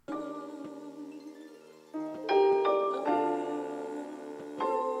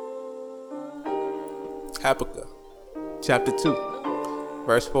Habakkuk, chapter 2,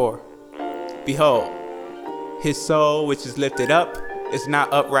 verse 4. Behold, his soul which is lifted up is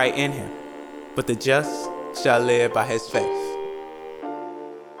not upright in him, but the just shall live by his faith.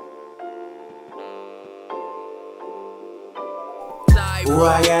 Ooh,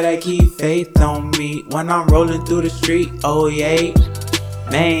 I gotta keep faith on me when I'm rolling through the street, oh yeah.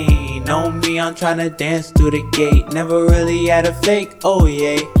 Man, know me, I'm tryna dance through the gate. Never really had a fake, oh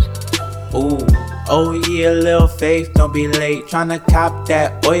yeah. Ooh, oh yeah, little faith, don't be late. Tryna cop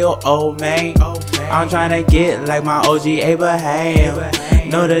that oil, oh man. I'm tryna get like my OG Abraham.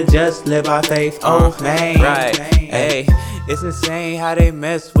 Know to just live by faith, oh man. Right, hey, it's insane how they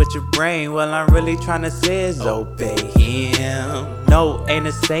mess with your brain. Well, I'm really tryna say is obey him. No, ain't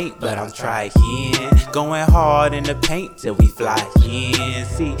a saint, but I'm trying. Going hard in the paint till we fly in.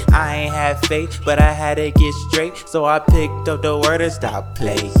 See, I ain't had faith, but I had to get straight. So I picked up the word and stopped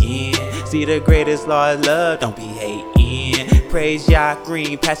playing. See, the greatest law is love, don't be hating. Praise Yah,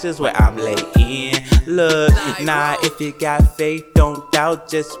 green pastures where I'm laying. Look, nah, if you got faith, don't doubt.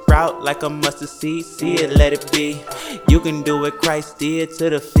 Just sprout like a mustard seed. See it, let it be. You can do what Christ did to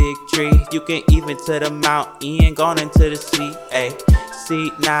the fig tree. You can even to the mountain, gone into the sea. Ay,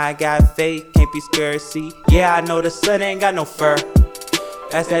 see, nah, I got faith, can't be scared. See, yeah, I know the sun ain't got no fur.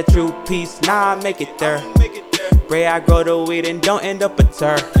 That's that true peace, nah, I make it there. Pray I grow the weed and don't end up a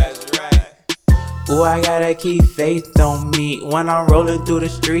tur. Ooh, I gotta keep faith on me when I'm rolling through the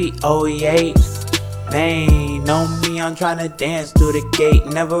street, oh yeah. Man, know me, I'm tryna dance through the gate.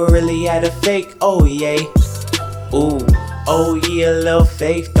 Never really had a fake, oh yeah. Ooh, oh yeah, little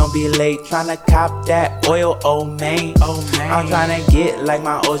faith, don't be late. Tryna cop that oil, oh man. I'm tryna get like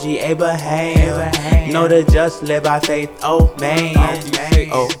my OG Abraham. Know to just live by faith, oh man.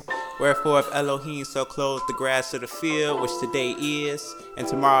 Oh. Wherefore if Elohim so clothe the grass of the field, which today is, and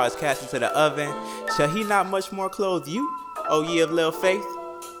tomorrow is cast into the oven, shall he not much more clothe you, O ye of little faith?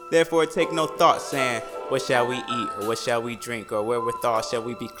 Therefore take no thought, saying, what shall we eat, or what shall we drink, or wherewithal shall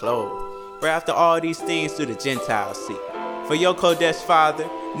we be clothed? For after all these things do the Gentiles seek. For your Kodesh Father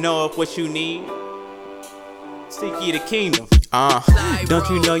knoweth what you need. Seek ye the kingdom. Don't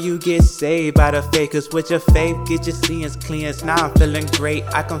you know you get saved by the faith? Cause with your faith get your sins cleansed. Now I'm feeling great,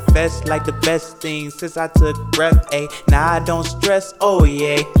 I confess like the best thing since I took breath, ayy. Now I don't stress, oh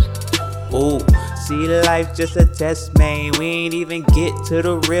yeah. Ooh, see life just a test, man. We ain't even get to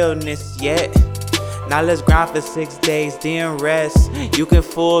the realness yet. Now let's grind for 6 days, then rest. You can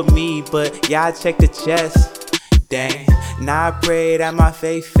fool me, but y'all check the chest. Dang, now I pray that my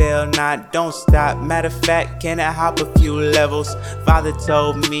faith fail, not don't stop. Matter of fact, can I hop a few levels? Father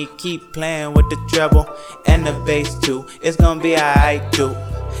told me keep playing with the treble and the bass too. It's gonna be alright too.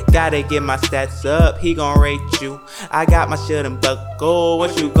 Gotta get my stats up, he gon' rate you. I got my shield and buckle,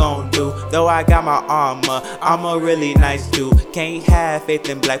 what you gon' do? Though I got my armor, I'm a really nice dude. Can't have faith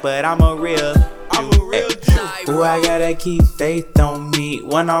in black, but I'm a real Jew. Ooh, I gotta keep faith on me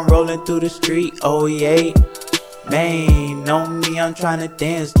when I'm rolling through the street, oh yeah. Man, know me, I'm tryna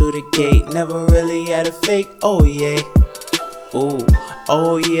dance through the gate. Never really had a fake, oh yeah. Ooh,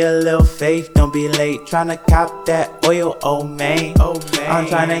 oh yeah, little faith, don't be late. Tryna cop that oil, oh man. I'm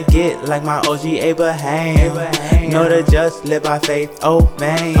tryna get like my OG Abraham. Know to just live by faith, oh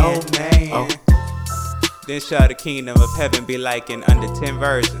man. Oh. Then shall the kingdom of heaven be likened unto 10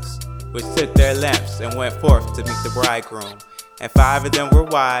 virgins, which took their lamps and went forth to meet the bridegroom. And 5 of them were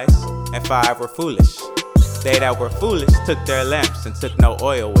wise, and 5 were foolish. They that were foolish took their lamps and took no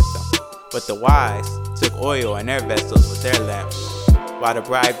oil with them. But the wise took oil in their vessels with their lamps. While the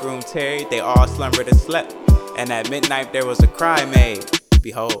bridegroom tarried, they all slumbered and slept. And at midnight there was a cry made,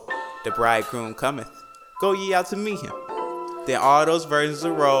 behold, the bridegroom cometh. Go ye out to meet him. Then all those virgins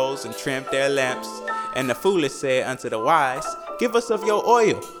arose and trimmed their lamps. And the foolish said unto the wise, give us of your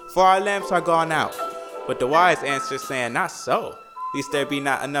oil, for our lamps are gone out. But the wise answered, saying, not so, lest there be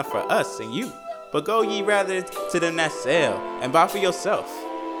not enough for us and you. But go ye rather to them that sell, and buy for yourself.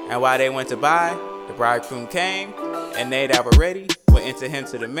 And while they went to buy, the bridegroom came, and they that were ready went into him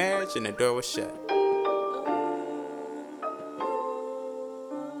to the marriage, and the door was shut.